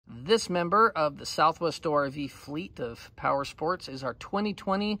This member of the Southwest ORV fleet of power sports is our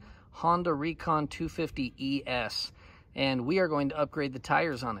 2020 Honda Recon 250 ES, and we are going to upgrade the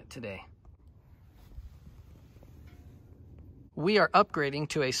tires on it today. We are upgrading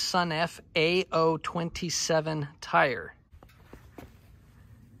to a SunF A027 tire.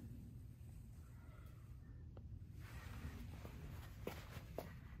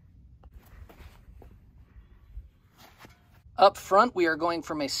 Up front, we are going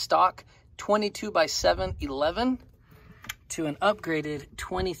from a stock 22x7 11 to an upgraded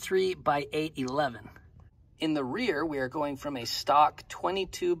 23x8 11. In the rear, we are going from a stock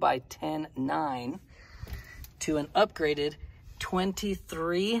 22x10 9 to an upgraded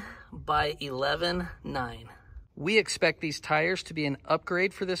 23x11 9. We expect these tires to be an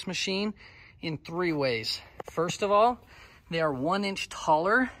upgrade for this machine in 3 ways. First of all, they are 1 inch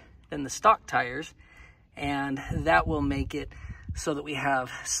taller than the stock tires, and that will make it so that we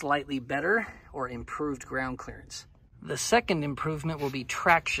have slightly better or improved ground clearance. The second improvement will be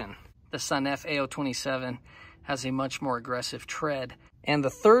traction. The SunF A027 has a much more aggressive tread. And the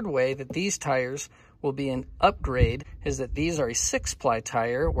third way that these tires will be an upgrade is that these are a 6-ply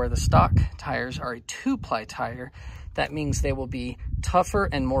tire, where the stock tires are a 2-ply tire. That means they will be tougher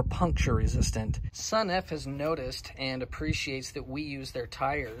and more puncture resistant. SunF has noticed and appreciates that we use their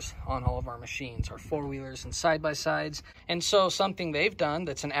tires on all of our machines, our 4-wheelers and side-by-sides. And so something they've done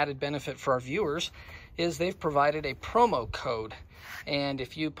that's an added benefit for our viewers is they've provided a promo code. And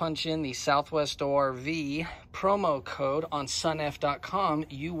if you punch in the Southwest ORV promo code on sunf.com,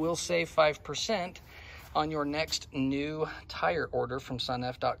 you will save 5% on your next new tire order from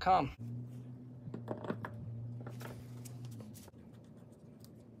sunf.com.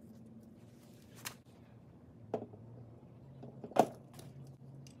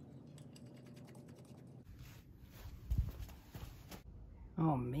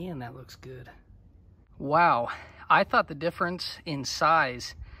 Oh man, that looks good. Wow, I thought the difference in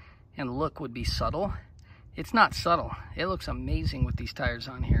size and look would be subtle. It's not subtle. It looks amazing with these tires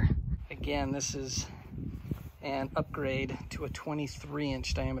on here. Again, this is an upgrade to a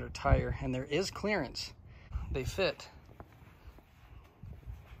 23-inch diameter tire, and there is clearance. They fit.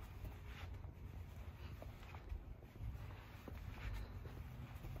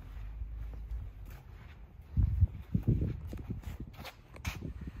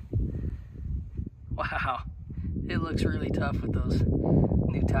 Wow, it looks really tough with those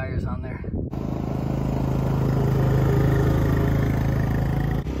new tires on there.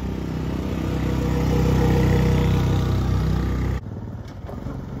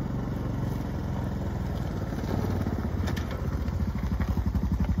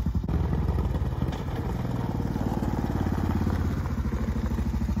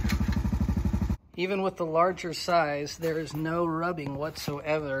 Even with the larger size, there is no rubbing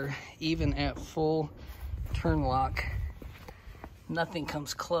whatsoever, even at full turn lock. Nothing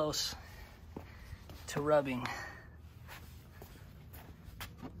comes close to rubbing.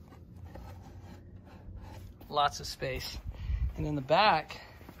 Lots of space. And in the back,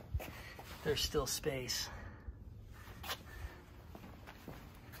 there's still space.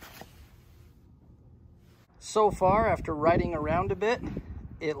 So far, after riding around a bit,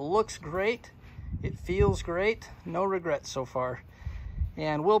 it looks great. It feels great. No regrets so far.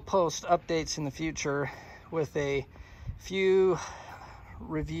 And we'll post updates in the future with a few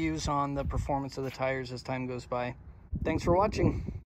reviews on the performance of the tires as time goes by. Thanks for watching.